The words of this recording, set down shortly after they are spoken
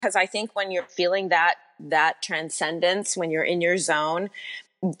Because I think when you're feeling that transcendence, when you're in your zone,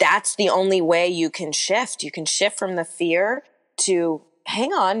 that's the only way you can shift. You can shift from the fear to,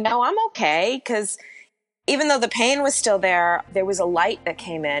 hang on, no, I'm okay. Because even though the pain was still there, there was a light that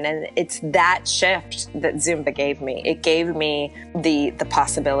came in, and it's that shift that Zumba gave me. It gave me the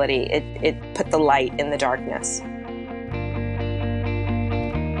possibility. It put the light in the darkness.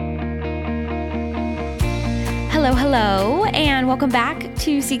 Hello, and welcome back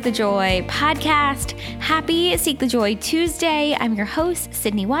to Seek the Joy podcast. Happy Seek the Joy Tuesday. I'm your host,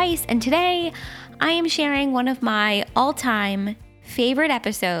 Sydney Weiss, and today I am sharing one of my all-time favorite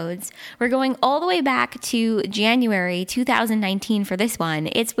episodes. We're going all the way back to January 2019 for this one.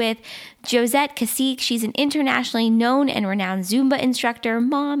 It's with Josette Cacique. She's an internationally known and renowned Zumba instructor,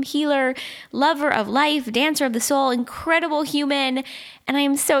 mom, healer, lover of life, dancer of the soul, incredible human. And I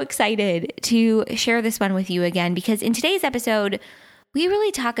am so excited to share this one with you again because in today's episode, we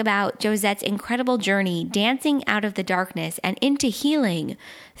really talk about Josette's incredible journey dancing out of the darkness and into healing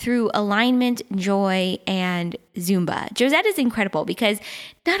through alignment, joy, and Zumba. Josette is incredible because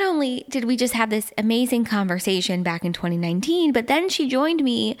not only did we just have this amazing conversation back in 2019, but then she joined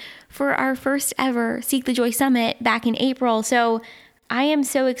me for our first ever Seek the Joy Summit back in April. So I am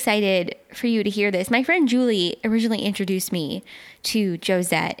so excited for you to hear this. My friend Julie originally introduced me to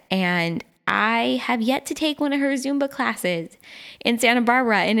Josette, and I have yet to take one of her Zumba classes in Santa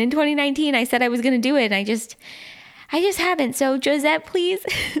Barbara. And in 2019, I said I was going to do it. And I just haven't. So Josette, please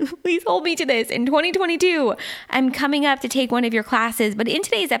hold me to this. In 2022, I'm coming up to take one of your classes. But in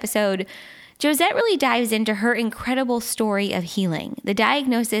today's episode, Josette really dives into her incredible story of healing, the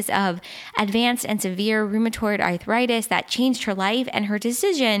diagnosis of advanced and severe rheumatoid arthritis that changed her life, and her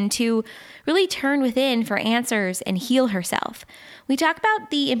decision to really turn within for answers and heal herself. We talk about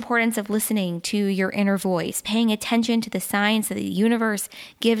the importance of listening to your inner voice, paying attention to the signs that the universe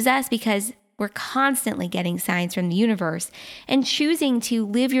gives us because we're constantly getting signs from the universe, and choosing to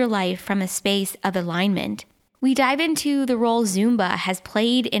live your life from a space of alignment. We dive into the role Zumba has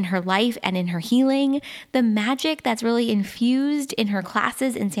played in her life and in her healing, the magic that's really infused in her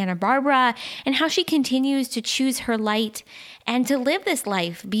classes in Santa Barbara, and how she continues to choose her light and to live this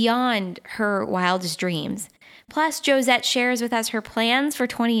life beyond her wildest dreams. Plus, Josette shares with us her plans for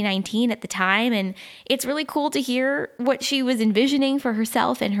 2019 at the time, and it's really cool to hear what she was envisioning for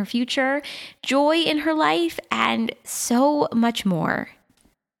herself and her future, joy in her life, and so much more.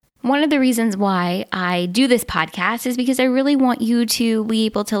 One of the reasons why I do this podcast is because I really want you to be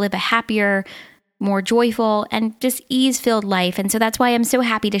able to live a happier, more joyful, and just ease-filled life. And so that's why I'm so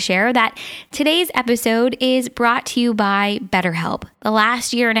happy to share that today's episode is brought to you by BetterHelp. The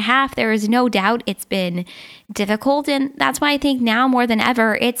last year and a half, there is no doubt it's been difficult. And that's why I think now more than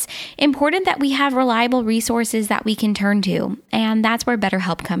ever, it's important that we have reliable resources that we can turn to. And that's where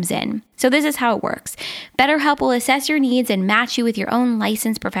BetterHelp comes in. So this is how it works. BetterHelp will assess your needs and match you with your own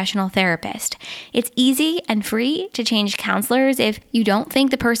licensed professional therapist. It's easy and free to change counselors if you don't think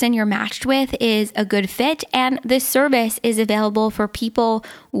the person you're matched with is a good fit. And this service is available for people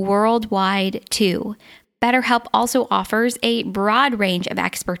worldwide too. BetterHelp also offers a broad range of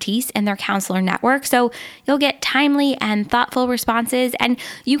expertise in their counselor network, so you'll get timely and thoughtful responses, and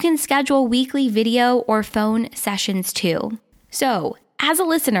you can schedule weekly video or phone sessions too. So, as a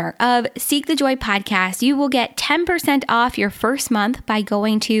listener of Seek the Joy podcast, you will get 10% off your first month by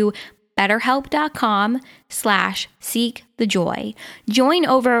going to BetterHelp.com/seekthejoy. Join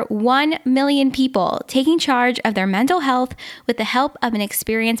over 1 million people taking charge of their mental health with the help of an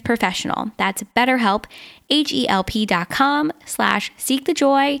experienced professional. That's BetterHelp,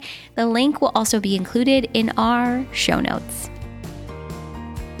 HELP.com/seekthejoy. The link will also be included in our show notes.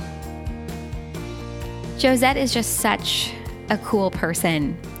 Josette is just such a cool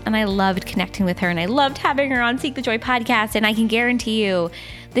person, and I loved connecting with her, and I loved having her on Seek the Joy podcast, and I can guarantee you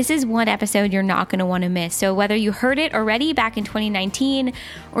this is one episode you're not going to want to miss. So whether you heard it already back in 2019,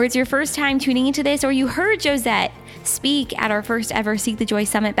 or it's your first time tuning into this, or you heard Josette speak at our first ever Seek the Joy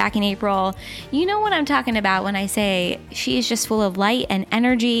Summit back in April, you know what I'm talking about when I say she is just full of light and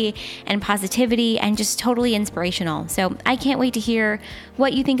energy and positivity and just totally inspirational. So I can't wait to hear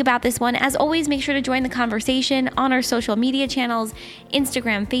what you think about this one. As always, make sure to join the conversation on our social media channels,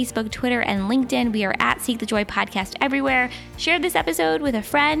 Instagram, Facebook, Twitter, and LinkedIn. We are at Seek the Joy Podcast everywhere. Share this episode with a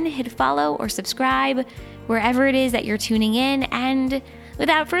friend, hit follow or subscribe wherever it is that you're tuning in. And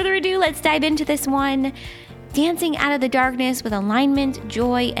without further ado, let's dive into this one. Dancing Out of the Darkness with Alignment,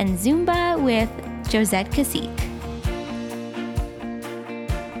 Joy, and Zumba with Josette Cacique.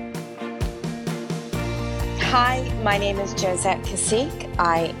 Hi, my name is Josette Cacique.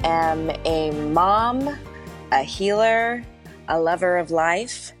 I am a mom, a healer, a lover of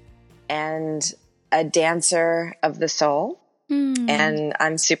life and a dancer of the soul. And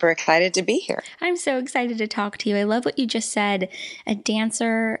I'm super excited to be here. I'm so excited to talk to you. I love what you just said, a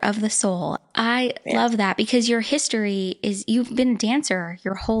dancer of the soul. I love that because your history is you've been a dancer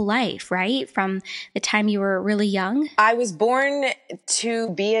your whole life, right? From the time you were really young. I was born to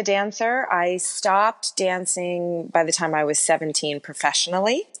be a dancer. I stopped dancing by the time I was 17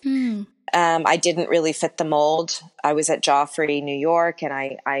 professionally. I didn't really fit the mold. I was at Joffrey, New York, and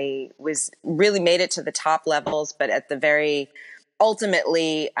I was really made it to the top levels, but at the very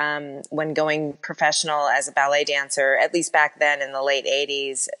ultimately, when going professional as a ballet dancer, at least back then in the late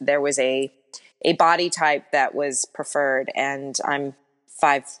 80s, there was a body type that was preferred, and I'm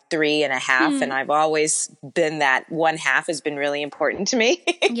 5'3.5", and I've always been that 1/2 has been really important to me.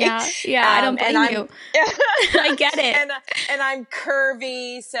 Yeah, I don't blame you. I get it. And I'm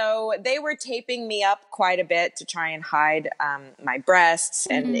curvy, so they were taping me up quite a bit to try and hide my breasts,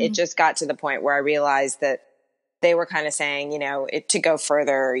 and it just got to the point where I realized that they were kind of saying, to go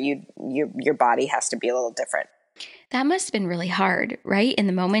further, your body has to be a little different. That must have been really hard, right? In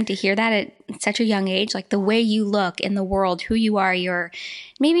the moment to hear that at such a young age, like the way you look in the world, who you are, your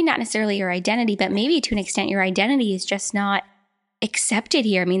maybe not necessarily your identity, but maybe to an extent your identity is just not accepted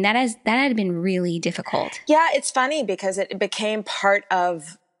here. I mean, that had been really difficult. Yeah, it's funny because it became part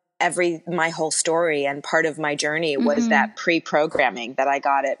of my whole story, and part of my journey was that pre-programming that I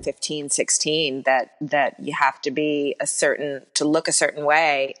got at 15, 16, that you have to be to look a certain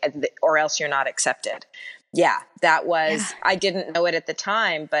way or else you're not accepted. Yeah, that was, I didn't know it at the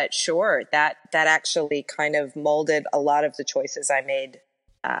time, but sure, that actually kind of molded a lot of the choices I made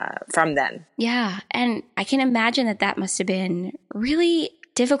from then. Yeah, and I can imagine that must have been really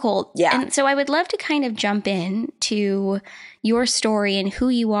difficult. Yeah. And so I would love to kind of jump in to your story and who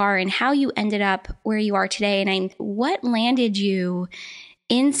you are and how you ended up where you are today. And what landed you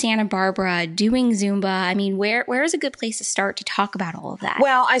in Santa Barbara doing Zumba? I mean, where is a good place to start to talk about all of that?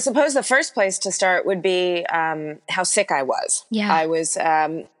 Well, I suppose the first place to start would be how sick I was. Yeah. I was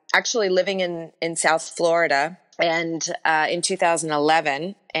actually living in South Florida and in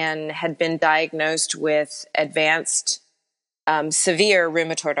 2011 and had been diagnosed with advanced severe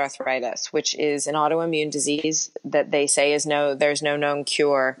rheumatoid arthritis, which is an autoimmune disease that they say there's no known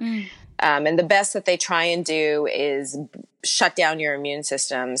cure. And the best that they try and do is shut down your immune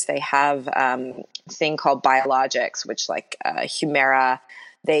systems. They have a thing called biologics, which like Humira,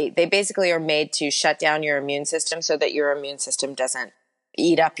 they basically are made to shut down your immune system so that your immune system doesn't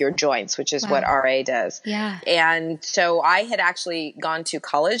eat up your joints, which is what RA does. Yeah. And so I had actually gone to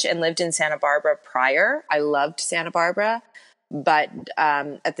college and lived in Santa Barbara prior. I loved Santa Barbara. But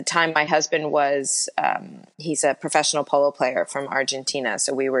at the time, my husband was, he's a professional polo player from Argentina.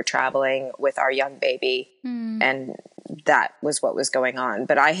 So we were traveling with our young baby, and that was what was going on.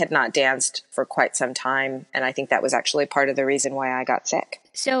 But I had not danced for quite some time, and I think that was actually part of the reason why I got sick.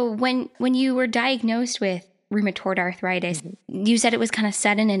 So when you were diagnosed with rheumatoid arthritis, you said it was kind of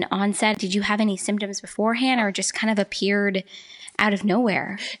sudden in onset. Did you have any symptoms beforehand, or just kind of appeared out of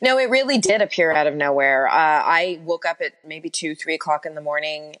nowhere? No, it really did appear out of nowhere. I woke up at maybe 2-3 o'clock in the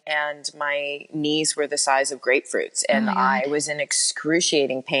morning, and my knees were the size of grapefruits, and I was in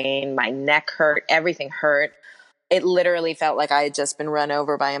excruciating pain. My neck hurt, everything hurt. It literally felt like I had just been run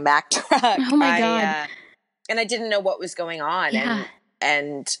over by a Mack truck. Oh my God. And I didn't know what was going on. Yeah.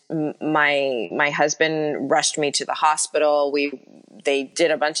 And my husband rushed me to the hospital. They did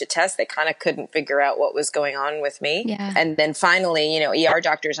a bunch of tests. They kind of couldn't figure out what was going on with me. Yeah. And then finally, ER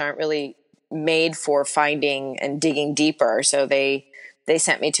doctors aren't really made for finding and digging deeper. So they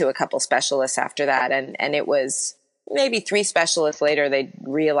sent me to a couple specialists after that. And it was maybe 3 specialists later, they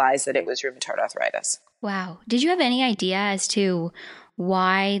realized that it was rheumatoid arthritis. Wow. Did you have any idea as to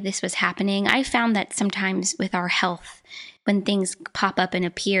why this was happening? I found that sometimes with our health, when things pop up and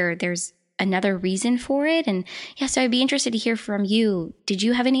appear, there's another reason for it. And so I'd be interested to hear from you. Did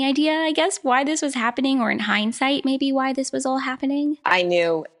you have any idea, I guess, why this was happening, or in hindsight, maybe why this was all happening? I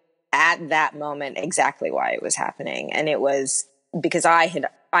knew at that moment exactly why it was happening. And it was because I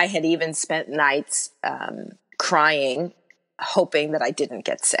had even spent nights crying, hoping that I didn't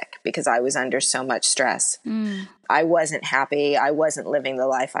get sick because I was under so much stress. I wasn't happy. I wasn't living the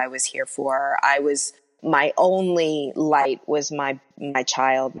life I was here for. My only light was my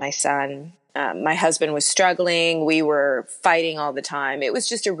child, my son. My husband was struggling. We were fighting all the time. It was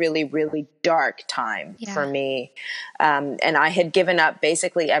just a really, really dark time for me. And I had given up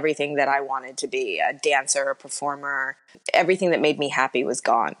basically everything that I wanted to be, a dancer, a performer. Everything that made me happy was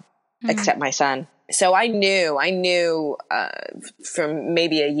gone, except my son. So I knew from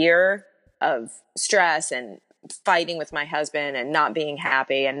maybe a year of stress and fighting with my husband and not being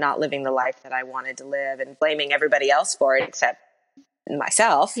happy and not living the life that I wanted to live and blaming everybody else for it except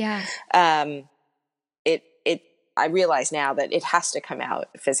myself. Yeah. I realize now that it has to come out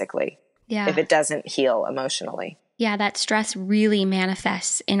physically. Yeah. If it doesn't heal emotionally. Yeah, that stress really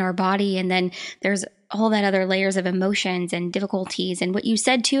manifests in our body. And then there's all that other layers of emotions and difficulties. And what you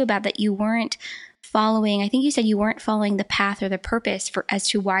said too about that you weren't following, I think you said you weren't following the path or the purpose for as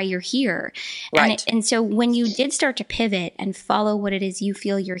to why you're here. Right. And so when you did start to pivot and follow what it is you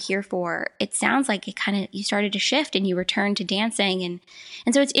feel you're here for, it sounds like it kind of, you started to shift and you returned to dancing.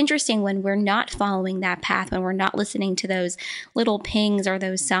 And so it's interesting when we're not following that path, when we're not listening to those little pings or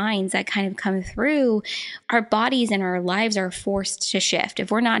those signs that kind of come through, our bodies and our lives are forced to shift.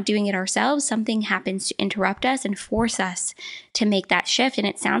 If we're not doing it ourselves, something happens to interrupt us and force us to make that shift. And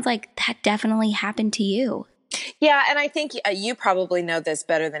it sounds like that definitely happened to you. Yeah. And I think you probably know this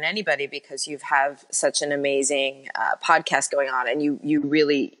better than anybody because you have such an amazing podcast going on and you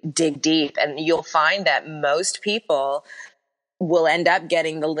really dig deep, and you'll find that most people will end up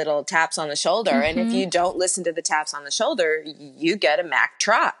getting the little taps on the shoulder. Mm-hmm. And if you don't listen to the taps on the shoulder, you get a Mack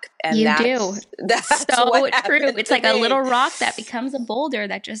truck. And you do. That's so true. It's like a little rock that becomes a boulder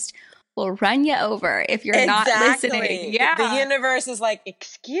that just will run you over if you're not listening. Yeah. The universe is like,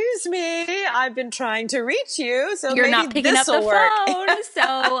 excuse me, I've been trying to reach you. So you're maybe not picking up the work. phone. So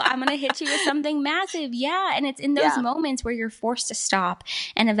I'm going to hit you with something massive. Yeah. And it's in those moments where you're forced to stop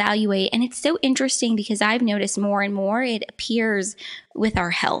and evaluate. And it's so interesting because I've noticed more and more it appears with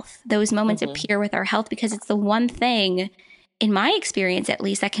our health. Those moments appear with our health because it's the one thing, in my experience at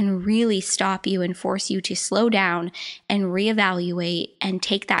least, that can really stop you and force you to slow down and reevaluate and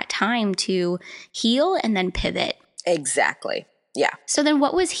take that time to heal and then pivot. Exactly. Yeah. So then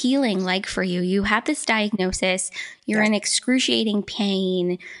what was healing like for you? You had this diagnosis, you're in excruciating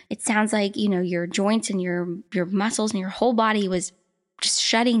pain. It sounds like, your joints and your muscles and your whole body was just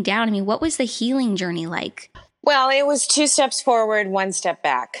shutting down. I mean, what was the healing journey like? Well, it was 2 steps forward, 1 step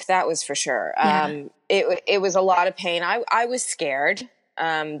back. That was for sure. Yeah. It was a lot of pain. I was scared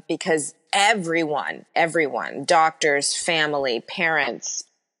because everyone, doctors, family, parents,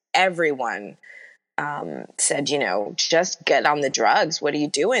 everyone said, just get on the drugs. What are you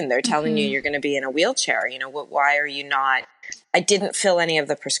doing? They're telling you you're going to be in a wheelchair. Why are you not? I didn't fill any of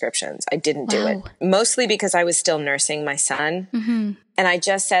the prescriptions. I didn't do it. Mostly because I was still nursing my son. Mm-hmm. And I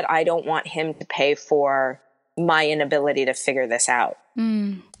just said, I don't want him to pay for my inability to figure this out.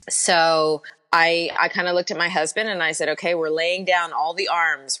 So I kind of looked at my husband and I said, okay, we're laying down all the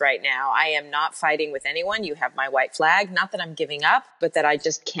arms right now. I am not fighting with anyone. You have my white flag. Not that I'm giving up, but that I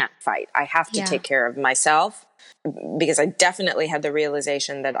just can't fight. I have to take care of myself because I definitely had the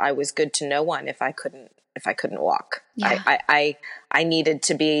realization that I was good to no one if I couldn't walk. Yeah. I needed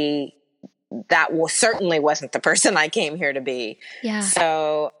to be, certainly wasn't the person I came here to be. Yeah.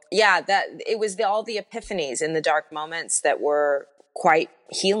 So that it was all the epiphanies in the dark moments that were quite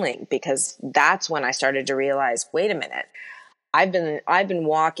healing, because that's when I started to realize, wait a minute, I've been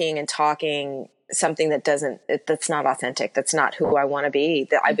walking and talking something that's not authentic. That's not who I want to be.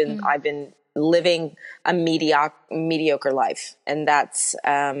 That I've been living a mediocre life, and that's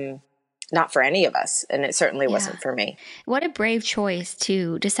not for any of us. And it certainly wasn't for me. What a brave choice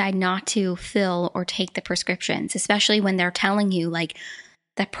to decide not to fill or take the prescriptions, especially when they're telling you like,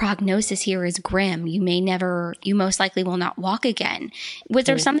 the prognosis here is grim. You most likely will not walk again. Was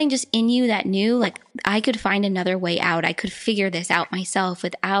there something just in you that knew, like, I could find another way out? I could figure this out myself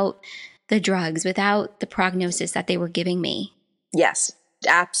without the drugs, without the prognosis that they were giving me? Yes,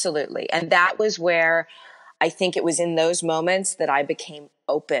 absolutely. And that was where I think it was in those moments that I became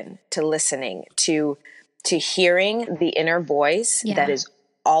open to listening, to hearing the inner voice that is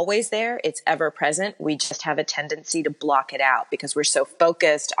always there. It's ever present. We just have a tendency to block it out because we're so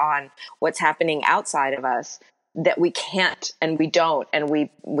focused on what's happening outside of us that we can't and we don't, and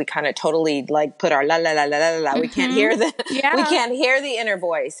we kind of totally like put our la la la la la la. We can't hear we can't hear the inner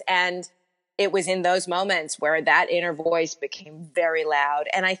voice. And it was in those moments where that inner voice became very loud.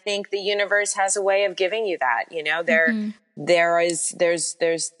 And I think the universe has a way of giving you that. There's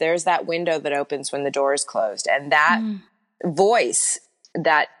that window that opens when the door is closed, and that voice,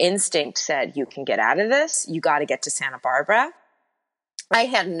 that instinct said, you can get out of this. You got to get to Santa Barbara. I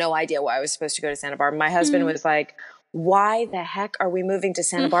had no idea why I was supposed to go to Santa Barbara. My husband was like, why the heck are we moving to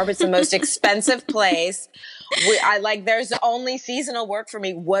Santa Barbara? It's the most expensive place. There's only seasonal work for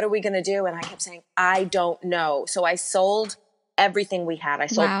me. What are we going to do? And I kept saying, I don't know. So I sold everything we had. I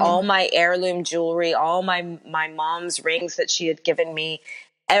sold all my heirloom jewelry, all my mom's rings that she had given me,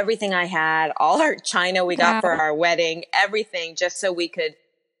 everything I had, all our china we got for our wedding, everything, just so we could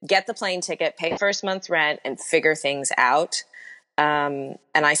get the plane ticket, pay first month's rent, and figure things out. And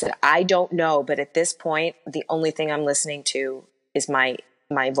I said, I don't know, but at this point, the only thing I'm listening to is my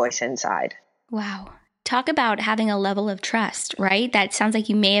voice inside. Wow. Talk about having a level of trust, right? That sounds like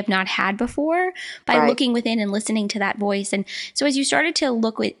you may have not had before by looking within and listening to that voice. And so as you started to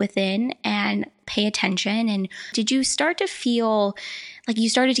look within and pay attention, and did you start to feel like you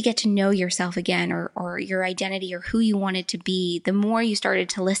started to get to know yourself again, or your identity, or who you wanted to be, the more you started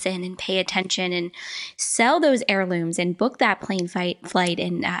to listen and pay attention and sell those heirlooms and book that plane flight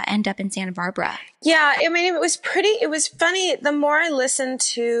and end up in Santa Barbara? Yeah. I mean, it was funny. The more I listened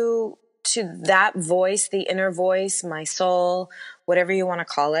to that voice, the inner voice, my soul, whatever you want to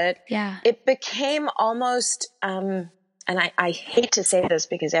call it, it became almost, and I hate to say this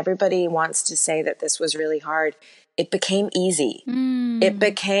because everybody wants to say that this was really hard. It became easy. It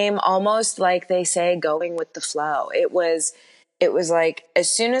became almost like they say, going with the flow. It was like, as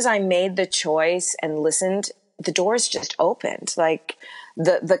soon as I made the choice and listened, the doors just opened. Like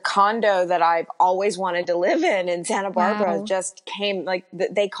the condo that I've always wanted to live in Santa Barbara just came, like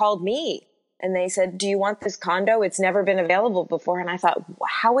they called me and they said, do you want this condo? It's never been available before. And I thought,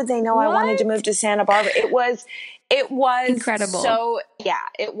 how would they know I wanted to move to Santa Barbara? It was incredible. So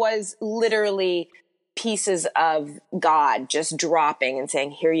it was literally pieces of God just dropping and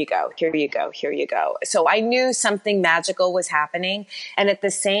saying, here you go, here you go, here you go. So I knew something magical was happening. And at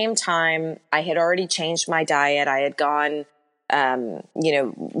the same time, I had already changed my diet. I had gone,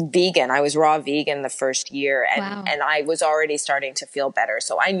 vegan. I was raw vegan the first year, and I was already starting to feel better.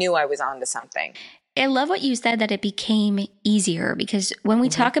 So I knew I was onto something. I love what you said, that it became easier, because when we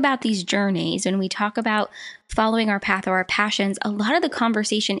talk about these journeys and we talk about following our path or our passions, a lot of the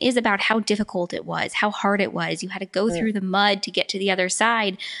conversation is about how difficult it was, how hard it was. You had to go through the mud to get to the other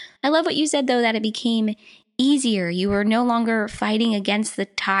side. I love what you said, though, that it became easier. You were no longer fighting against the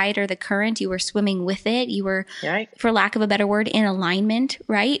tide or the current. You were swimming with it. You were, for lack of a better word, in alignment,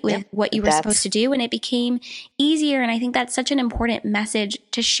 right, with what you were supposed to do. And it became easier. And I think that's such an important message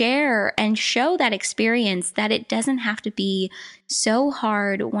to share and show that experience, that it doesn't have to be so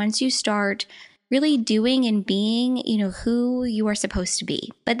hard once you start really doing and being, who you are supposed to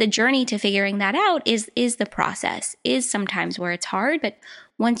be. But the journey to figuring that out is the process, is sometimes where it's hard, but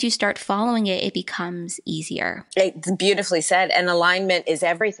once you start following it, it becomes easier. It's beautifully said. And alignment is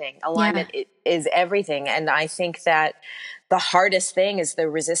everything. Alignment is everything. And I think that the hardest thing is the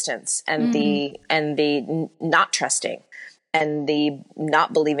resistance and the not trusting and the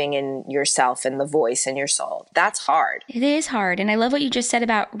not believing in yourself and the voice and your soul. That's hard. It is hard. And I love what you just said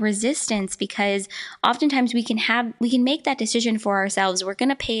about resistance, because oftentimes we can make that decision for ourselves. We're going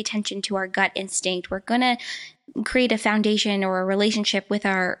to pay attention to our gut instinct. We're going to create a foundation or a relationship with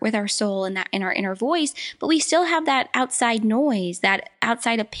our soul and that in our inner voice, but we still have that outside noise, that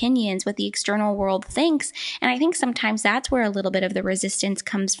outside opinions, what the external world thinks. And I think sometimes that's where a little bit of the resistance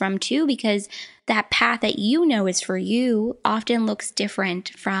comes from too, because that path that is for you often looks different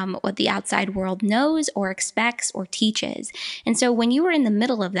from what the outside world knows or expects or teaches. And so when you were in the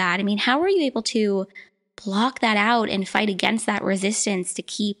middle of that, I mean, how were you able to block that out and fight against that resistance to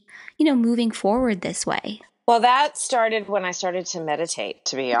keep, moving forward this way? Well, that started when I started to meditate,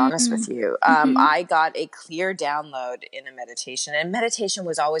 to be honest with you. I got a clear download in a meditation, and meditation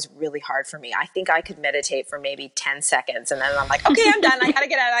was always really hard for me. I think I could meditate for maybe 10 seconds, and then I'm like, okay, I'm done. I got to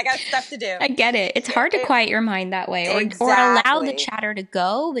get out. I got stuff to do. I get it. It's hard to quiet your mind that way, or allow the chatter to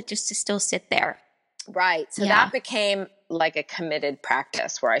go, but just to still sit there. Right. So that became like a committed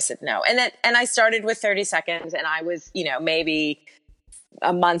practice where I said no. And I started with 30 seconds, and I was, maybe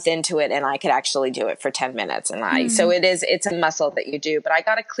a month into it, and I could actually do it for 10 minutes. And so it's a muscle that you do, but I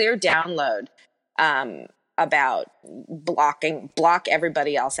got a clear download, about block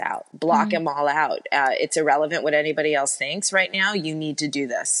everybody else out, block them all out. It's irrelevant what anybody else thinks right now. You need to do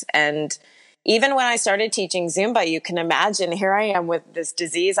this. And even when I started teaching Zumba, you can imagine, here I am with this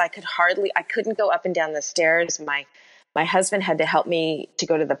disease. I couldn't go up and down the stairs. My husband had to help me to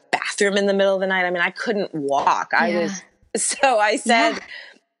go to the bathroom in the middle of the night. I mean, I couldn't walk. So I said,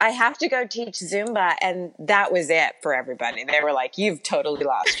 I have to go teach Zumba. And that was it for everybody. They were like, you've totally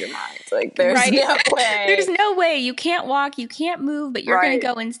lost your mind. Like, there's no way. There's no way. You can't walk, you can't move, but you're going to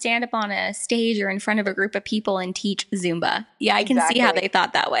go and stand up on a stage or in front of a group of people and teach Zumba. Yeah, I can see how they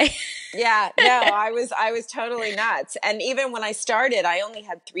thought that way. Yeah, no, I was totally nuts. And even when I started, I only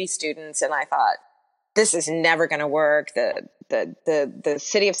had 3 students, and I thought, this is never going to work. The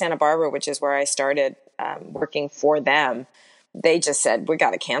city of Santa Barbara, which is where I started working for them, they just said, we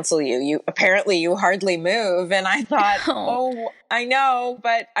got to cancel you. You hardly move. And I thought, I know,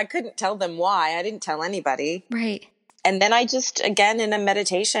 but I couldn't tell them why. I didn't tell anybody. Right. and then I just, again, in a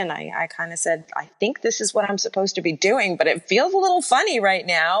meditation, I kind of said, I think this is what I'm supposed to be doing, but it feels a little funny right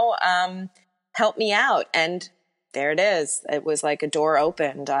now. Help me out. And there it is. It was like a door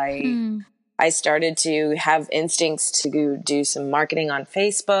opened. I started to have instincts to do some marketing on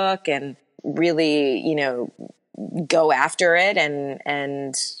Facebook and really, go after it.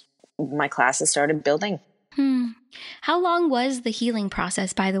 And my classes started building. How long was the healing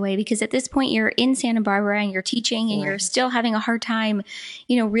process, by the way? Because at this point you're in Santa Barbara and you're teaching and you're still having a hard time,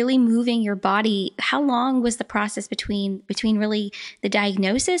 really moving your body. How long was the process between really the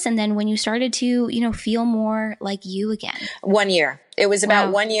diagnosis and then when you started to, feel more like you again? 1 year. It was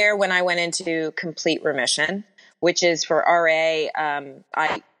about 1 year when I went into complete remission, which is for RA.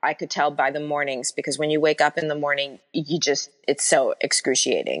 I could tell by the mornings, because when you wake up in the morning, it's so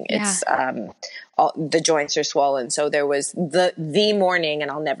excruciating. Yeah. It's, the joints are swollen. So there was the morning, and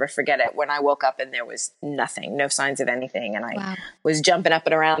I'll never forget it, when I woke up and there was nothing, no signs of anything. And I was jumping up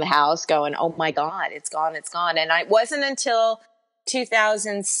and around the house going, oh my God, it's gone, it's gone. And it wasn't until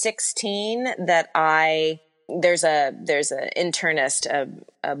 2016 that there's a internist,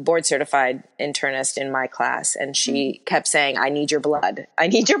 a board certified internist in my class. And she kept saying, I need your blood. I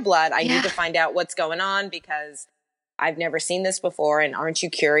need your blood. I need to find out what's going on because I've never seen this before. And aren't you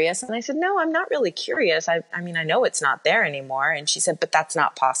curious? And I said, no, I'm not really curious. I mean, I know it's not there anymore. And she said, but that's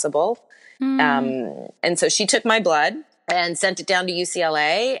not possible. And so she took my blood and sent it down to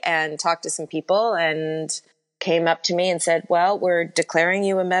UCLA and talked to some people and came up to me and said, well, we're declaring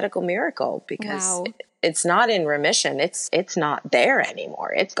you a medical miracle because it's not in remission. It's not there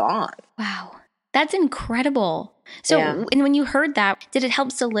anymore. It's gone. Wow. That's incredible. So and when you heard that, did it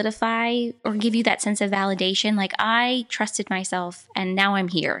help solidify or give you that sense of validation? Like, I trusted myself and now I'm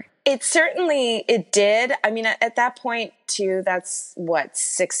here. It did. I mean, at that point too, that's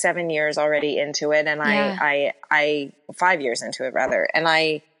 6-7 years already into it. And I 5 years into it rather. And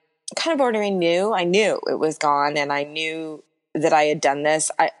I kind of already knew, it was gone. And I knew that I had done this.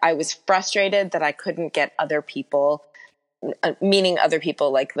 I was frustrated that I couldn't get other people, meaning other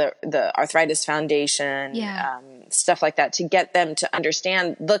people like the Arthritis Foundation, stuff like that, to get them to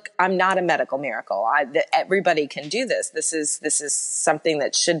understand, look, I'm not a medical miracle. Everybody can do this. This is something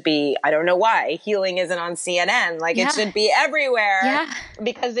that should be, I don't know why healing isn't on CNN. Like it should be everywhere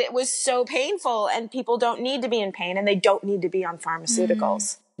because it was so painful and people don't need to be in pain and they don't need to be on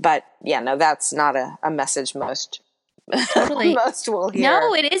pharmaceuticals. But that's not a message most will hear.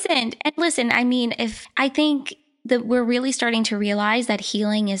 No, it isn't. And listen, I mean, I think that we're really starting to realize that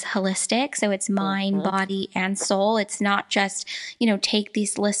healing is holistic. So it's mind, body, and soul. It's not just, take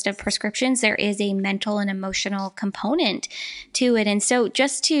this list of prescriptions. There is a mental and emotional component to it. And so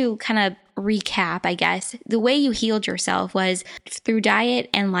just to kind of recap, I guess, the way you healed yourself was through diet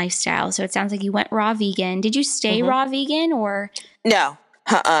and lifestyle. So it sounds like you went raw vegan. Did you stay raw vegan or? No.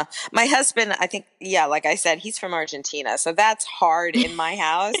 My husband, I think, like I said, he's from Argentina, so that's hard in my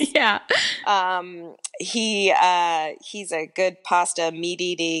house. He's a good pasta meat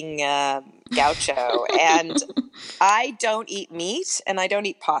eating gaucho, and I don't eat meat and I don't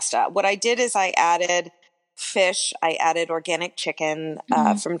eat pasta. What I did is I added fish, I added organic chicken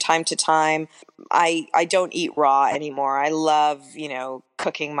from time to time. I don't eat raw anymore. I love,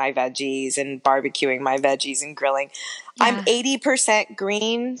 cooking my veggies and barbecuing my veggies and grilling. I'm 80%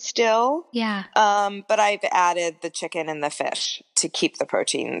 green still. But I've added the chicken and the fish to keep the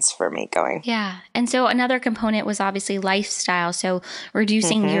proteins for me going. Yeah. And so another component was obviously lifestyle. So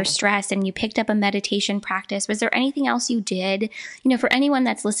reducing your stress, and you picked up a meditation practice. Was there anything else you did, for anyone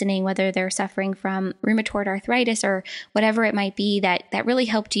that's listening, whether they're suffering from rheumatoid arthritis or whatever it might be, that really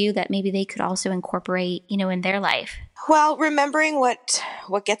helped you that maybe they could also incorporate, in their life? Well, remembering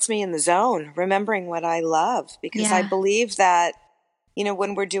what gets me in the zone, remembering what I love, because I believe that,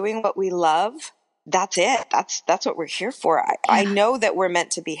 when we're doing what we love, that's it. That's what we're here for. I know that we're meant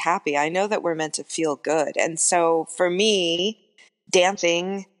to be happy. I know that we're meant to feel good. And so for me,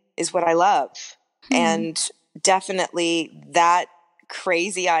 dancing is what I love. And definitely that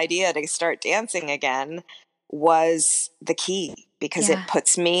crazy idea to start dancing again was the key, because it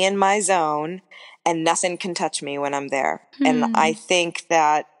puts me in my zone and nothing can touch me when I'm there. And I think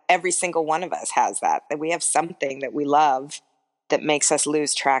that every single one of us has that we have something that we love that makes us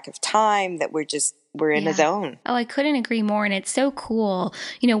lose track of time, that we're in a zone. Oh, I couldn't agree more. And it's so cool,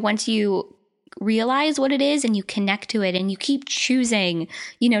 once you realize what it is and you connect to it and you keep choosing,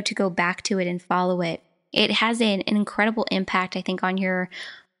 to go back to it and follow it. It has an incredible impact, I think, on your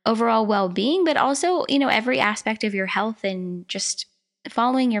overall well-being, but also, every aspect of your health and just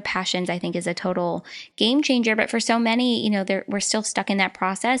following your passions, I think, is a total game changer. But for so many, we're still stuck in that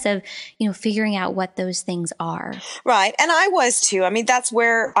process of, figuring out what those things are. Right. And I was too. I mean, that's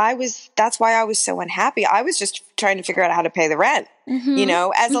why I was so unhappy. I was just trying to figure out how to pay the rent,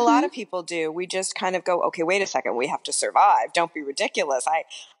 as a lot of people do. We just kind of go, okay, wait a second. We have to survive. Don't be ridiculous.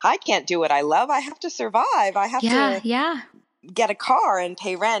 I can't do what I love. I have to survive. I have to get a car and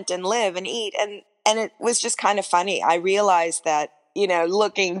pay rent and live and eat. And it was just kind of funny. I realized that,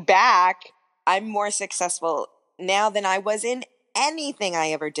 looking back, I'm more successful now than I was in anything I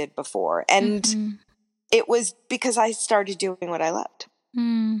ever did before. And it was because I started doing what I loved.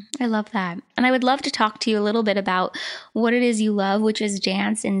 I love that. And I would love to talk to you a little bit about what it is you love, which is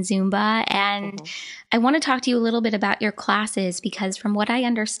dance and Zumba. And I want to talk to you a little bit about your classes, because from what I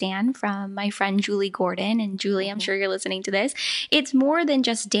understand from my friend Julie Gordon, and Julie, I'm sure you're listening to this, it's more than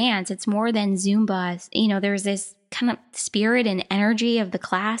just dance. It's more than Zumba. There's this kind of spirit and energy of the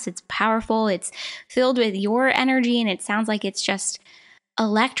class. It's powerful. It's filled with your energy, and it sounds like it's just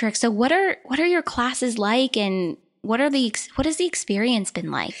electric. So what are your classes like, and what has the experience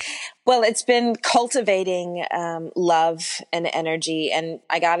been like? Well, it's been cultivating love and energy, and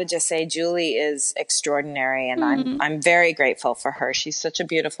I got to just say, Julie is extraordinary, and I'm very grateful for her. She's such a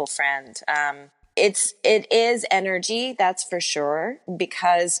beautiful friend. It is energy, that's for sure,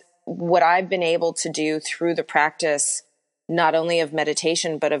 because what I've been able to do through the practice, not only of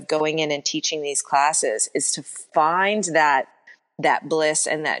meditation, but of going in and teaching these classes, is to find that bliss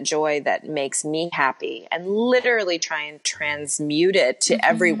and that joy that makes me happy, and literally try and transmute it to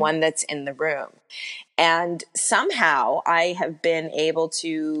everyone that's in the room. And somehow I have been able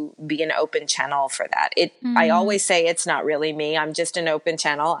to be an open channel for that. I always say it's not really me. I'm just an open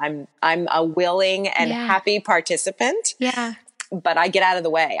channel. I'm a willing and happy participant. Yeah. But I get out of the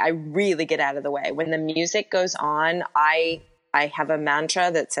way. I really get out of the way. When the music goes on, I have a mantra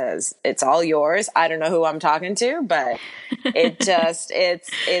that says, it's all yours. I don't know who I'm talking to, but it just,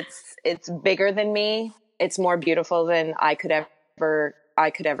 it's bigger than me. It's more beautiful than I could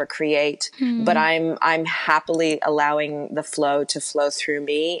ever create, but I'm happily allowing the flow to flow through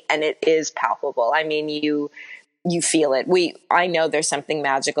me. And it is palpable. I mean, you feel it. I know there's something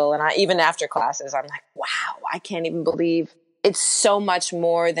magical. And even after classes, I'm like, wow, I can't even believe it's so much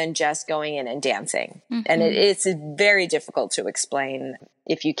more than just going in and dancing. And it's very difficult to explain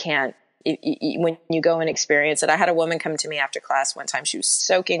if you can't, when you go and experience it. I had a woman come to me after class one time. She was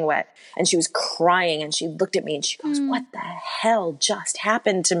soaking wet and she was crying, and she looked at me and she goes, what the hell just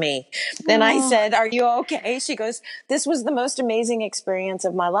happened to me? Then I said, are you okay? She goes, this was the most amazing experience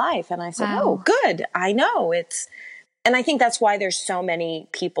of my life. And I said, oh, good. I know and I think that's why there's so many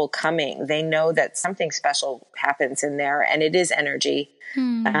people coming. They know that something special happens in there, and it is energy.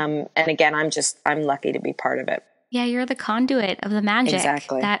 And again, I'm lucky to be part of it. Yeah, you're the conduit of the magic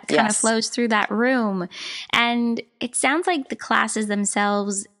that kind of flows through that room. And it sounds like the classes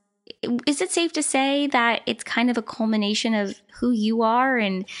themselves, is it safe to say that it's kind of a culmination of who you are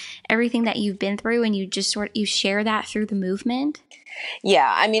and everything that you've been through, and you just you share that through the movement?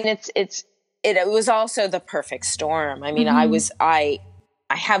 Yeah, I mean, it was also the perfect storm. I mean, I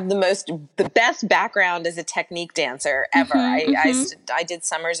have the best background as a technique dancer ever. I did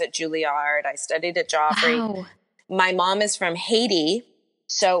summers at Juilliard. I studied at Joffrey. Wow. My mom is from Haiti.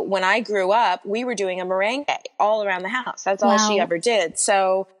 So when I grew up, we were doing a merengue all around the house. That's all she ever did.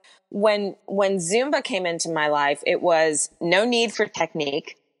 So when Zumba came into my life, it was no need for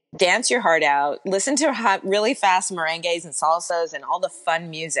technique. Dance your heart out. Listen to really fast merengues and salsas and all the fun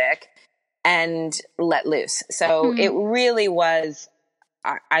music, and let loose. So it really was,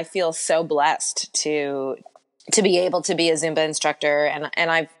 I feel so blessed to be able to be a Zumba instructor. And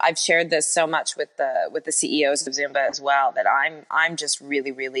I've shared this so much with the CEOs of Zumba as well, that I'm just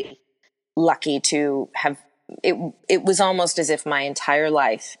really, really lucky to have, it was almost as if my entire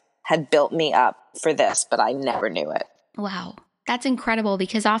life had built me up for this, but I never knew it. Wow. That's incredible,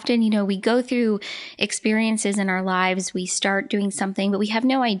 because often, we go through experiences in our lives, we start doing something, but we have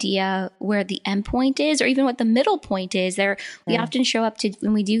no idea where the end point is, or even what the middle point is. We often show up to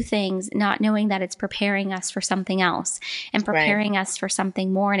when we do things not knowing that it's preparing us for something else and preparing us for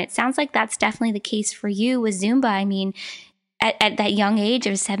something more. And it sounds like that's definitely the case for you with Zumba. I mean, at that young age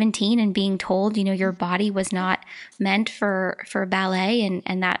of 17 and being told, your body was not meant for ballet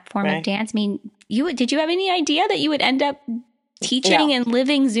and that form of dance. I mean, did you have any idea that you would end up teaching and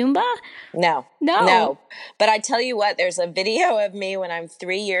living Zumba? No. But I tell you what, there's a video of me when I'm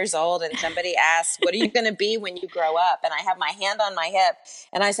 3 years old, and somebody asks, what are you going to be when you grow up? And I have my hand on my hip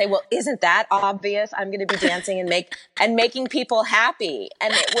and I say, well, isn't that obvious? I'm going to be dancing and making people happy.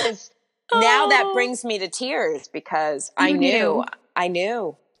 And it was, now that brings me to tears, because I knew I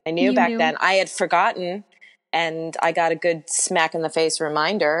knew You back knew. then. I had forgotten, and I got a good smack in the face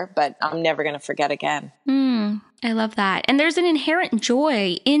reminder, but I'm never going to forget again. I love that. And there's an inherent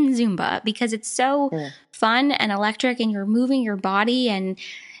joy in Zumba because it's so fun and electric, and you're moving your body. And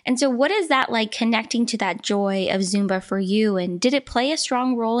so what is that like, connecting to that joy of Zumba for you? And did it play a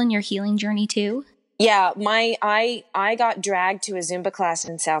strong role in your healing journey too? Yeah, I got dragged to a Zumba class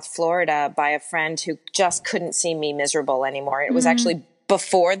in South Florida by a friend who just couldn't see me miserable anymore. It was actually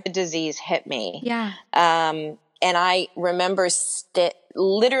before the disease hit me. Yeah. And I remember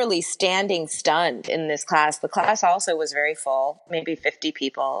literally standing stunned in this class. The class also was very full, maybe 50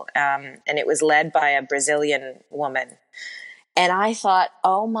 people. And it was led by a Brazilian woman. And I thought,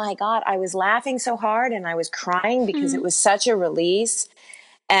 oh my God, I was laughing so hard and I was crying because it was such a release.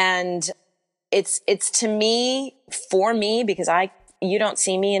 And it's to me, for me, because you don't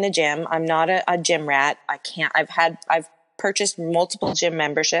see me in a gym. I'm not a gym rat. I've purchased multiple gym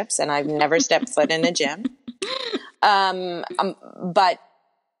memberships and I've never stepped foot in a gym. And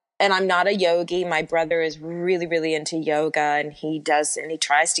I'm not a yogi. My brother is really, really into yoga, and he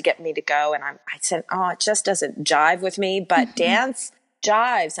tries to get me to go. And I said, oh, it just doesn't jive with me, but dance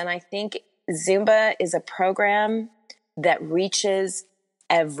jives. And I think Zumba is a program that reaches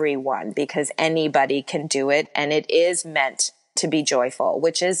everyone because anybody can do it. And it is meant to be joyful,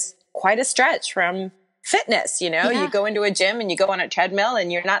 which is quite a stretch from fitness. You go into a gym and you go on a treadmill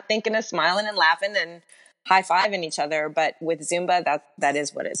and you're not thinking of smiling and laughing and high-fiving each other, but with Zumba, that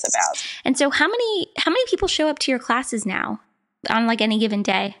is what it's about. And so how many people show up to your classes now on like any given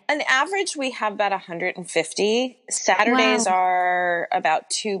day? On average, we have about 150. Saturdays are about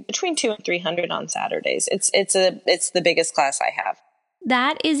between 200 and 300 on Saturdays. It's the biggest class I have.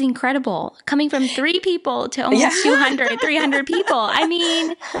 That is incredible. Coming from 3 people to almost 200, 300 people. I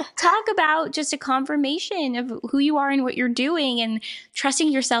mean, talk about just a confirmation of who you are and what you're doing and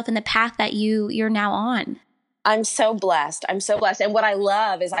trusting yourself in the path that you're now on. I'm so blessed. And what I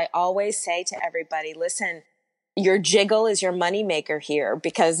love is I always say to everybody, listen, your jiggle is your moneymaker here,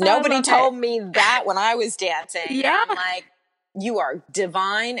 because nobody told me that when I was dancing. Yeah. I'm like, you are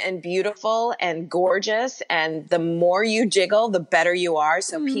divine and beautiful and gorgeous. And the more you jiggle, the better you are.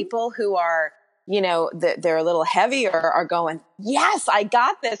 So people who are, they're a little heavier are going, yes, I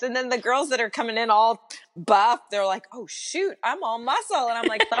got this. And then the girls that are coming in all buff, they're like, oh shoot, I'm all muscle. And I'm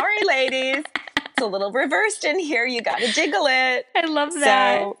like, sorry, ladies, it's a little reversed in here. You got to jiggle it. I love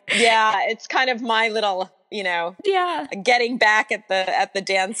that. So yeah, it's kind of my little, getting back at the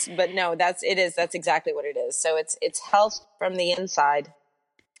dance, but no, that's exactly what it is. So it's health from the inside,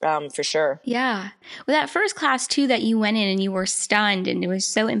 for sure. Yeah. Well, that first class too, that you went in and you were stunned and it was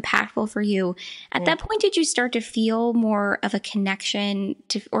so impactful for you. At that point, did you start to feel more of a connection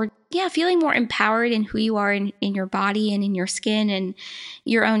feeling more empowered in who you are in your body and in your skin and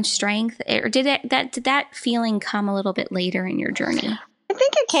your own strength? Or did that feeling come a little bit later in your journey? I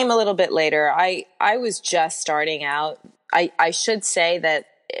think it came a little bit later. I was just starting out. I should say that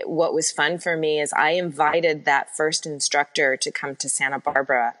what was fun for me is I invited that first instructor to come to Santa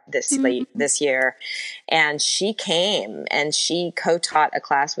Barbara this year. And she came and she co-taught a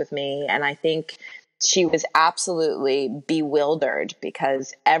class with me. And I think she was absolutely bewildered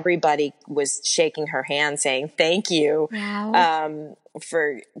because everybody was shaking her hand saying, thank you. Wow.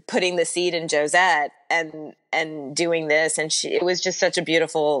 For putting the seed in Josette and doing this. And it was just such a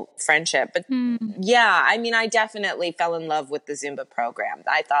beautiful friendship. But yeah, I mean, I definitely fell in love with the Zumba program.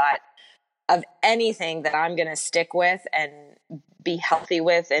 I thought of anything that I'm going to stick with and be healthy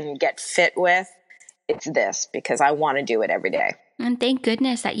with and get fit with, it's this, because I want to do it every day. And thank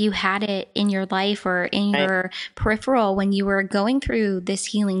goodness that you had it in your life or in your peripheral when you were going through this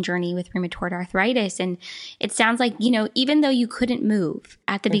healing journey with rheumatoid arthritis. And it sounds like, even though you couldn't move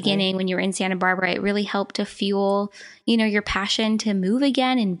at the beginning when you were in Santa Barbara, it really helped to fuel, your passion to move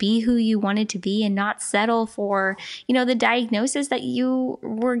again and be who you wanted to be and not settle for, the diagnosis that you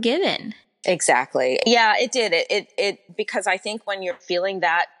were given. Exactly. Yeah, it did. It because I think when you're feeling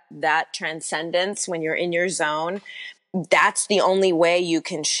that transcendence, when you're in your zone, that's the only way you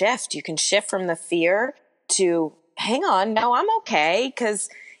can shift. You can shift from the fear to, hang on, no, I'm okay. Because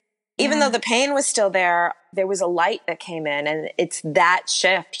even though the pain was still there was a light that came in, and it's that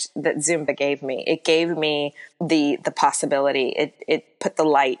shift that Zumba gave me. It gave me the possibility. It put the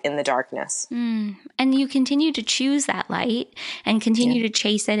light in the darkness. And you continue to choose that light and continue to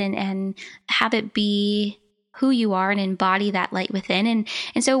chase it and have it be who you are and embody that light within.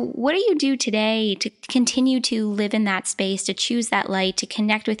 And so what do you do today to continue to live in that space, to choose that light, to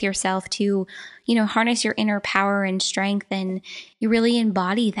connect with yourself, to, harness your inner power and strength, and you really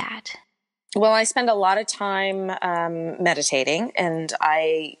embody that? Well, I spend a lot of time meditating, and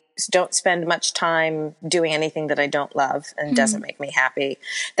I don't spend much time doing anything that I don't love and doesn't make me happy.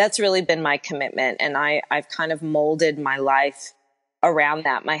 That's really been my commitment, and I've kind of molded my life around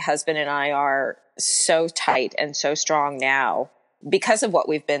that. My husband and I are so tight and so strong now because of what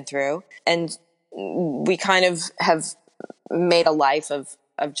we've been through, and we kind of have made a life of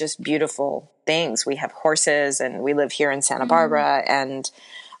just beautiful things. We have horses, and we live here in Santa Barbara, and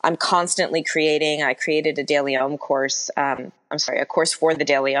I'm constantly creating. I created a Daily Om course. A course for the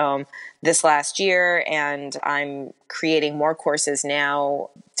Daily Om this last year, and I'm creating more courses now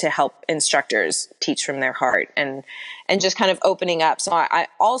to help instructors teach from their heart and just kind of opening up. So I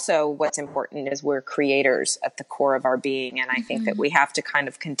also, what's important is we're creators at the core of our being, and I think that we have to kind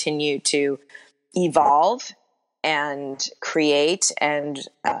of continue to evolve and create and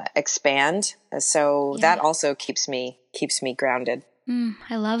expand. So that also keeps me grounded.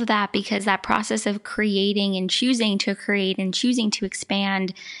 I love that, because that process of creating and choosing to create and choosing to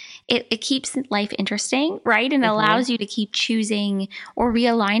expand, it keeps life interesting, right? And allows you to keep choosing or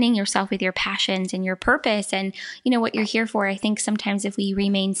realigning yourself with your passions and your purpose and, what you're here for. I think sometimes if we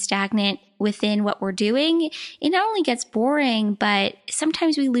remain stagnant within what we're doing, it not only gets boring, but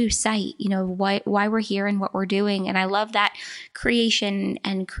sometimes we lose sight, why we're here and what we're doing. And I love that creation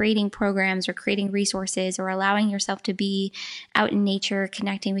and creating programs or creating resources or allowing yourself to be out in nature,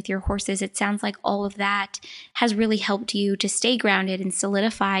 connecting with your horses. It sounds like all of that has really helped you to stay grounded and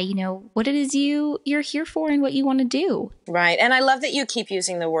solidify, what it is you're here for and what you want to do. Right. And I love that you keep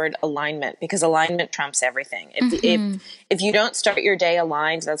using the word alignment, because alignment trumps everything. If you don't start your day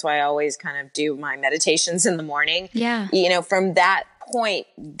aligned, that's why I always kind of do my meditations in the morning. Yeah. From that point,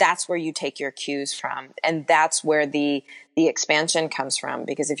 that's where you take your cues from. And that's where the expansion comes from.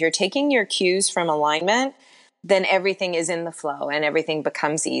 Because if you're taking your cues from alignment, then everything is in the flow and everything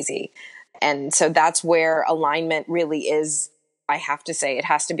becomes easy. And so that's where alignment really is. I have to say it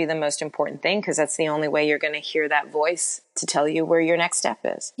has to be the most important thing, because that's the only way you're going to hear that voice to tell you where your next step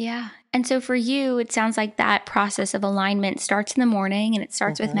is. Yeah. And so for you, it sounds like that process of alignment starts in the morning, and it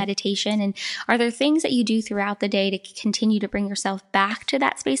starts with meditation. And are there things that you do throughout the day to continue to bring yourself back to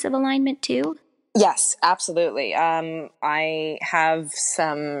that space of alignment too? Yes, absolutely. I have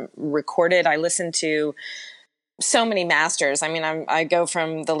some recorded, I listen to so many masters. I mean, I go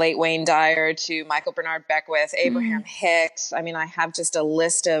from the late Wayne Dyer to Michael Bernard Beckwith, Abraham Hicks. I mean, I have just a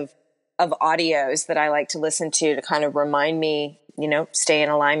list of audios that I like to listen to kind of remind me, stay in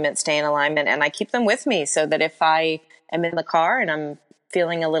alignment. And I keep them with me so that if I am in the car and I'm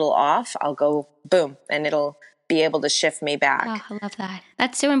feeling a little off, I'll go boom, and it'll be able to shift me back. Oh, I love that.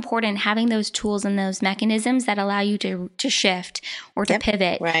 That's so important, having those tools and those mechanisms that allow you to shift or to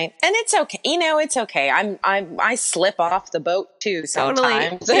pivot. Right. And it's okay. It's okay. I slip off the boat too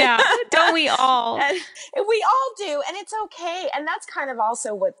sometimes. Totally. Yeah. Don't we all? And we all do. And it's okay. And that's kind of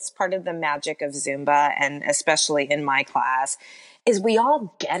also what's part of the magic of Zumba, and especially in my class, is we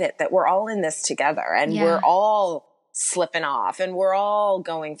all get it, that we're all in this together, and we're all slipping off, and we're all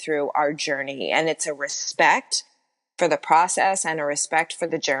going through our journey, and it's a respect for the process and a respect for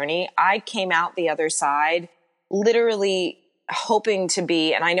the journey. I came out the other side literally hoping to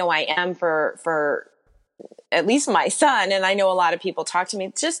be, and I know I am for at least my son, and I know a lot of people talk to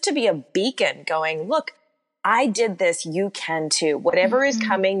me, just to be a beacon going, look, I did this, you can too. Whatever is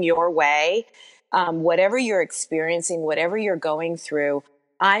coming your way, whatever you're experiencing, whatever you're going through,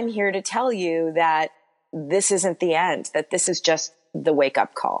 I'm here to tell you that this isn't the end, that this is just the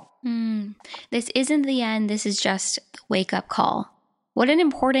wake-up call. This isn't the end. This is just the wake-up call. What an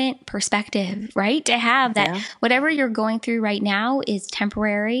important perspective, right? To have that whatever you're going through right now is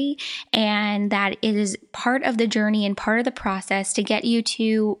temporary, and that it is part of the journey and part of the process to get you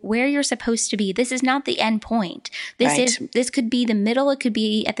to where you're supposed to be. This is not the end point. This could be the middle. It could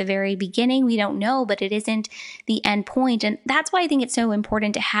be at the very beginning. We don't know, but it isn't the end point. And that's why I think it's so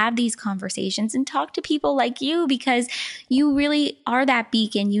important to have these conversations and talk to people like you, because you really are that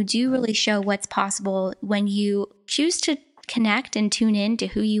beacon. You do really show what's possible when you choose to connect and tune in to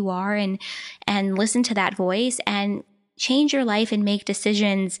who you are and listen to that voice and change your life and make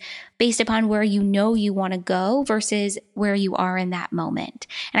decisions based upon where you want to go versus where you are in that moment.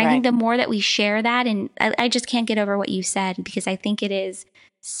 And I think the more that we share that, and I just can't get over what you said, because I think it is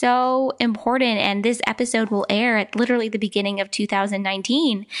so important. And this episode will air at literally the beginning of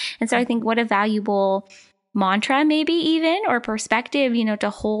 2019. And so I think what a valuable mantra, maybe even, or perspective, to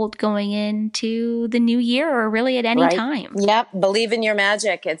hold going into the new year, or really at any time. Yep. Believe in your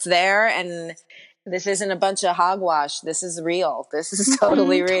magic. It's there. And This isn't a bunch of hogwash. This is real. This is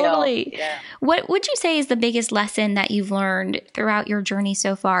totally real. Totally. Yeah. What would you say is the biggest lesson that you've learned throughout your journey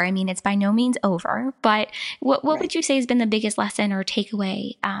so far? I mean, it's by no means over, but what would you say has been the biggest lesson or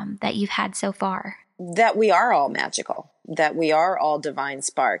takeaway that you've had so far? That we are all magical, that we are all divine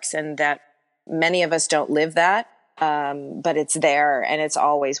sparks, and that many of us don't live that, but it's there, and it's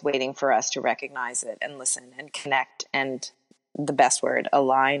always waiting for us to recognize it and listen and connect and, the best word,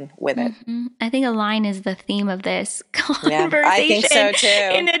 align with it. Mm-hmm. I think align is the theme of this conversation. Yeah, I think so too.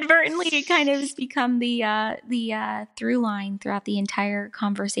 Inadvertently, it kind of has become the through line throughout the entire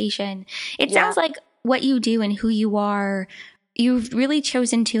conversation. It sounds like what you do and who you are, you've really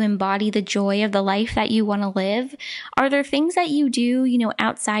chosen to embody the joy of the life that you want to live. Are there things that you do,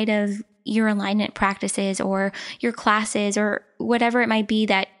 outside of your alignment practices or your classes or whatever it might be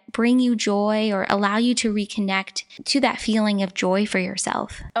that bring you joy or allow you to reconnect to that feeling of joy for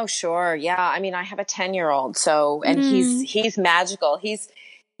yourself? Oh, sure. Yeah. I mean, I have a 10-year-old, and he's magical. He's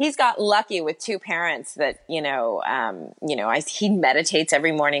got lucky with two parents that, he meditates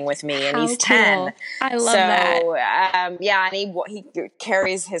every morning with me, and he's 10. I love that. And he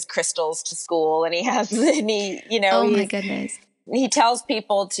carries his crystals to school, and oh my goodness. He tells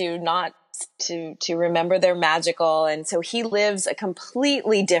people to remember they're magical. And so he lives a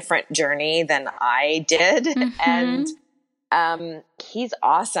completely different journey than I did. Mm-hmm. And he's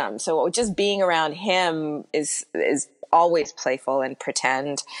awesome. So just being around him is always playful and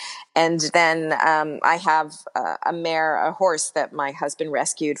pretend. And then I have a horse that my husband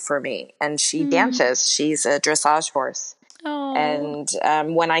rescued for me, and she dances. She's a dressage horse. Oh.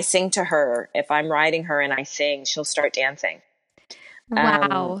 And when I sing to her, if I'm riding her and I sing, she'll start dancing.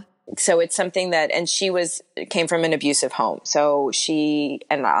 Wow. So it's something and she came from an abusive home. So she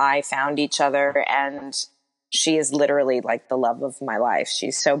and I found each other, and she is literally like the love of my life.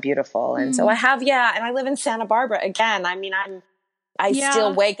 She's so beautiful. And so and I live in Santa Barbara again. I mean, I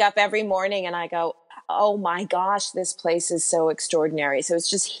still wake up every morning and I go, oh my gosh, this place is so extraordinary. So it's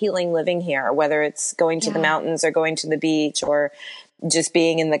just healing living here, whether it's going to the mountains or going to the beach or just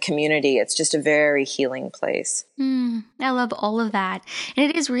being in the community. It's just a very healing place. I love all of that. And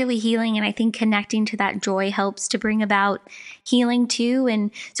it is really healing. And I think connecting to that joy helps to bring about healing too. And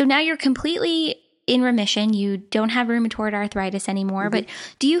so now you're completely in remission. You don't have rheumatoid arthritis anymore, but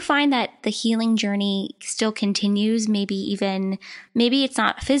do you find that the healing journey still continues? Maybe it's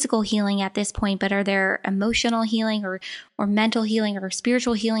not physical healing at this point, but are there emotional healing or mental healing or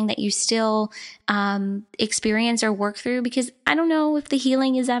spiritual healing that you still experience or work through? Because I don't know if the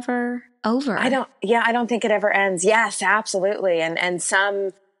healing is ever over. I don't think it ever ends. Yes, absolutely. And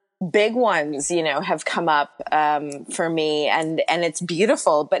some big ones, have come up for me, and it's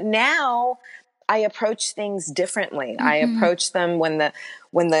beautiful. But now I approach things differently. I approach them when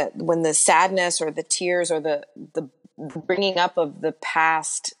the sadness or the tears or the bringing up of the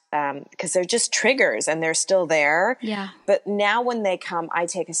past, because they're just triggers and they're still there. Yeah. But now when they come, I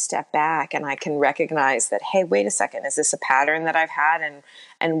take a step back and I can recognize that, hey, wait a second, is this a pattern that I've had,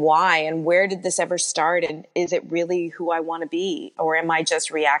 and why, and where did this ever start? And is it really who I want to be? Or am I just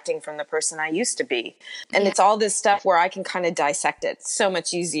reacting from the person I used to be? And it's all this stuff where I can kind of dissect it so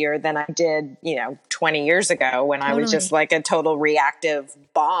much easier than I did, 20 years ago when I was just like a total reactive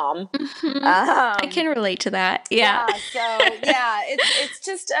bomb. I can relate to that. Yeah. It's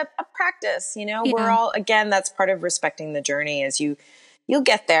just a practice, we're all, again, that's part of respecting the journey is you'll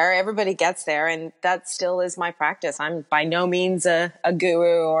get there. Everybody gets there. And that still is my practice. I'm by no means a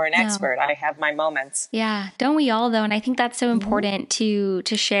guru or an expert. I have my moments. Yeah. Don't we all though? And I think that's so important to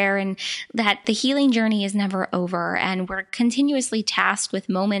share, and that the healing journey is never over. And we're continuously tasked with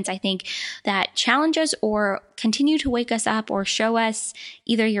moments, I think, that challenge us or continue to wake us up or show us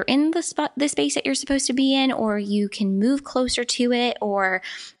either you're in the space that you're supposed to be in, or you can move closer to it, or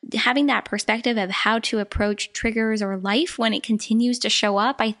having that perspective of how to approach triggers or life when it continues to show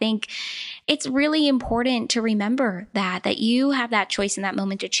up. I think it's really important to remember that you have that choice in that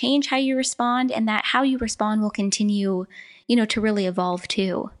moment to change how you respond, and that how you respond will continue, to really evolve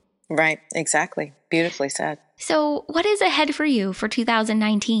too. Right. Exactly. Beautifully said. So what is ahead for you for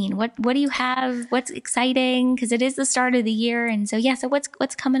 2019? What do you have? What's exciting? Because it is the start of the year. And so, so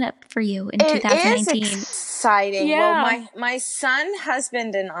what's coming up for you in 2019? It is exciting. Yeah. Well, my son,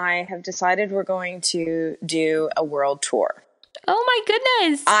 husband, and I have decided we're going to do a world tour. Oh my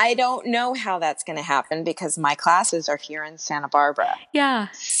goodness. I don't know how that's going to happen because my classes are here in Santa Barbara. Yeah.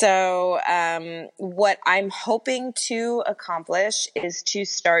 So what I'm hoping to accomplish is to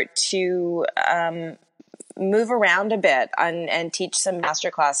start to move around a bit and teach some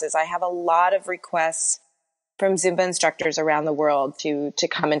master classes. I have a lot of requests Zumba instructors around the world to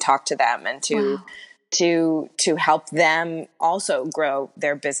come and talk to them and to help them also grow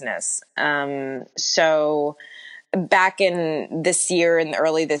their business. So back in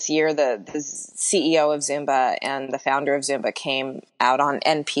early this year, the CEO of Zumba and the founder of Zumba came out on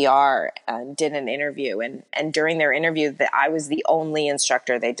NPR and did an interview. And during their interview, I was the only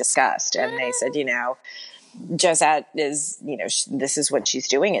instructor they discussed. And they said, Josette is, this is what she's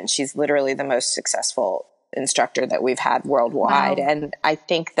doing. And she's literally the most successful instructor that we've had worldwide. Wow. And I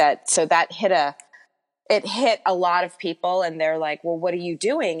think that it hit a lot of people, and they're like, well, what are you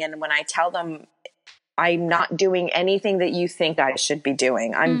doing? And when I tell them, I'm not doing anything that you think I should be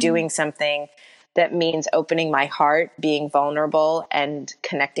doing. I'm doing something that means opening my heart, being vulnerable, and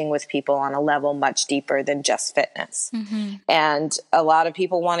connecting with people on a level much deeper than just fitness. Mm-hmm. And a lot of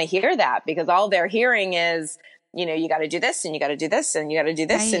people want to hear that, because all they're hearing is, you got to do this and you got to do this and you got to do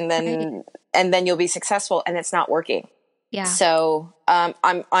this, and then you'll be successful, and it's not working. Yeah. So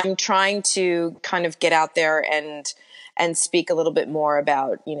I'm trying to kind of get out there and speak a little bit more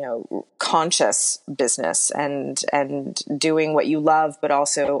about, conscious business and doing what you love, but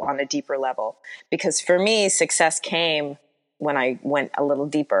also on a deeper level. Because for me, success came when I went a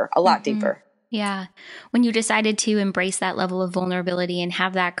lot deeper. Yeah. When you decided to embrace that level of vulnerability and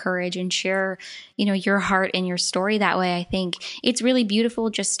have that courage and share, your heart and your story that way, I think it's really beautiful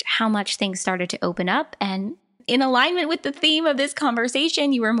just how much things started to open up. And in alignment with the theme of this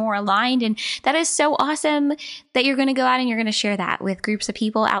conversation, you were more aligned. And that is so awesome that you're going to go out and you're going to share that with groups of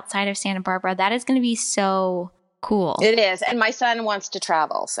people outside of Santa Barbara. That is going to be so cool. It is. And my son wants to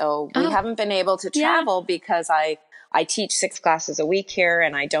travel. So we haven't been able to travel because I teach 6 classes a week here,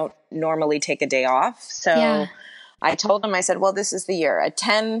 and I don't normally take a day off. So I told him, I said, well, this is the year. At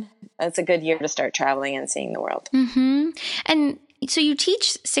 10, it's a good year to start traveling and seeing the world. Mm-hmm. And so you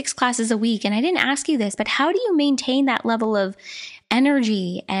teach 6 classes a week, and I didn't ask you this, but how do you maintain that level of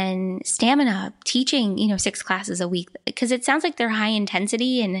energy and stamina teaching, 6 classes a week? Because it sounds like they're high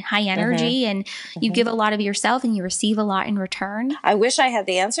intensity and high energy, and you give a lot of yourself and you receive a lot in return. I wish I had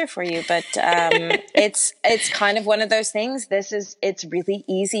the answer for you, but it's kind of one of those things. It's really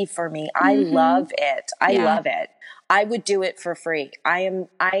easy for me. I love it. I love it. I would do it for free.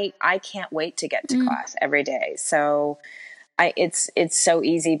 I can't wait to get to class every day. So it's so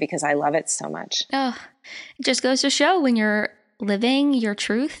easy because I love it so much. Oh, it just goes to show when you're living your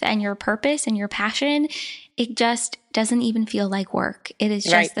truth and your purpose and your passion, it just doesn't even feel like work. It is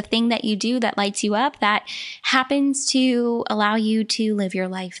just the thing that you do that lights you up, that happens to allow you to live your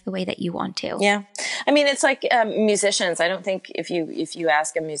life the way that you want to. Yeah. I mean, it's like musicians. I don't think if you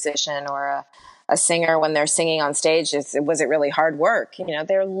ask a musician or a singer when they're singing on stage, was it really hard work?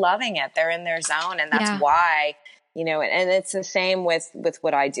 They're loving it. They're in their zone. And that's why, and it's the same with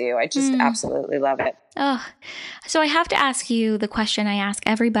what I do. I just absolutely love it. Oh, so I have to ask you the question I ask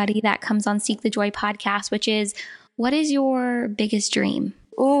everybody that comes on Seek the Joy podcast, which is, what is your biggest dream?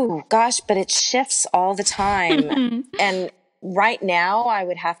 Ooh, gosh, but it shifts all the time. And right now, I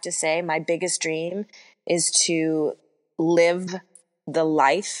would have to say my biggest dream is to live the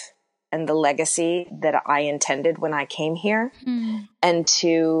life and the legacy that I intended when I came here, and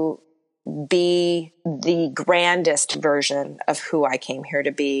to be the grandest version of who I came here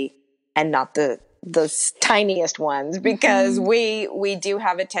to be, and not the tiniest ones, because we do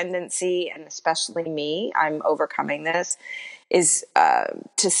have a tendency, and especially me, I'm overcoming this, is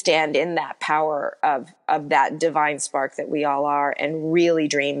to stand in that power of that divine spark that we all are, and really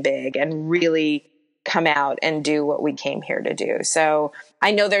dream big and really come out and do what we came here to do. So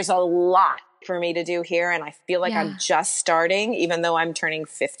I know there's a lot for me to do here, and I feel like I'm just starting, even though I'm turning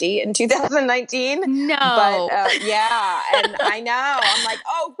 50 in 2019. No. But and I know. I'm like,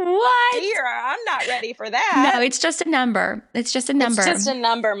 oh, what? Dear, I'm not ready for that. No, it's just a number. It's just a number. It's just a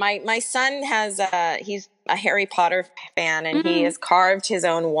number. My son has he's a Harry Potter fan, and he has carved his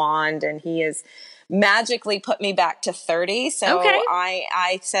own wand, and he has magically put me back to 30. So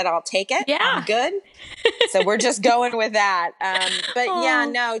I said, I'll take it. Yeah. I'm good. So we're just going with that. But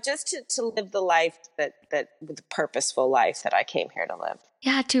just to live the life the purposeful life that I came here to live.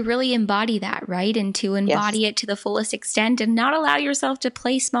 Yeah, to really embody that, right? And to embody it to the fullest extent, and not allow yourself to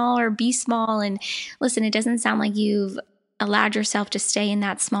play small or be small. And listen, it doesn't sound like you've allowed yourself to stay in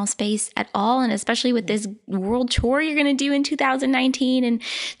that small space at all. And especially with this world tour you're going to do in 2019. And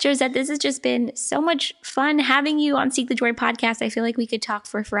Josette, this has just been so much fun having you on Seek the Joy podcast. I feel like we could talk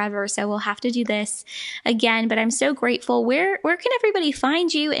for forever, so we'll have to do this again. But I'm so grateful. Where can everybody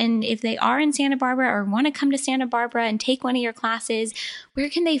find you? And if they are in Santa Barbara or want to come to Santa Barbara and take one of your classes, where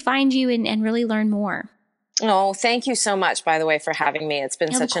can they find you and really learn more? Oh, thank you so much, by the way, for having me. It's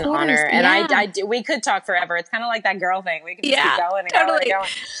been such an honor. Yeah. And we could talk forever. It's kind of like that girl thing. We could just keep going and going and going.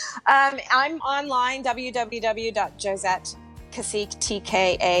 I'm online,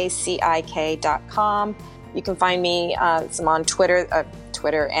 www.josettecacique.com. You can find me I'm on Twitter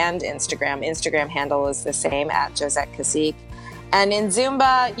and Instagram. Instagram handle is the same, @JosetteCacique. And in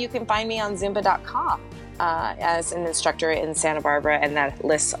Zumba, you can find me on Zumba.com. As an instructor in Santa Barbara, and that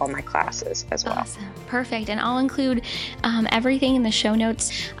lists all my classes as well. Awesome. Perfect. And I'll include everything in the show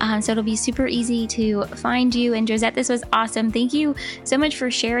notes, so it'll be super easy to find you. And Josette, this was awesome. Thank you so much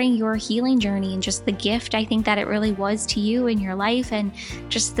for sharing your healing journey and just the gift I think that it really was to you in your life, and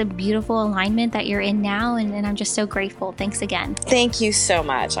just the beautiful alignment that you're in now. And I'm just so grateful. Thanks again. Thank you so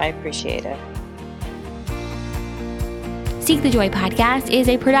much. I appreciate it. Seek the Joy podcast is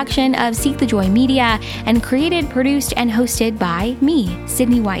a production of Seek the Joy Media and created, produced, and hosted by me,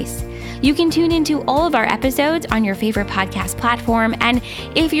 Sydney Weiss. You can tune into all of our episodes on your favorite podcast platform. And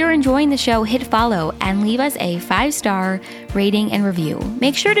if you're enjoying the show, hit follow and leave us a 5-star rating and review.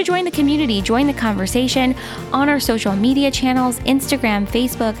 Make sure to join the community, join the conversation on our social media channels, Instagram,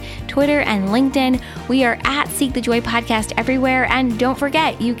 Facebook, Twitter, and LinkedIn. We are at Seek the Joy Podcast everywhere. And don't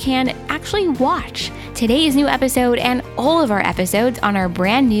forget, you can actually watch today's new episode and all of our episodes on our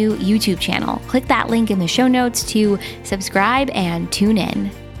brand new YouTube channel. Click that link in the show notes to subscribe and tune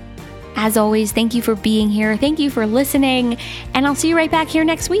in. As always, thank you for being here. Thank you for listening. And I'll see you right back here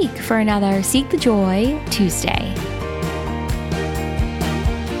next week for another Seek the Joy Tuesday.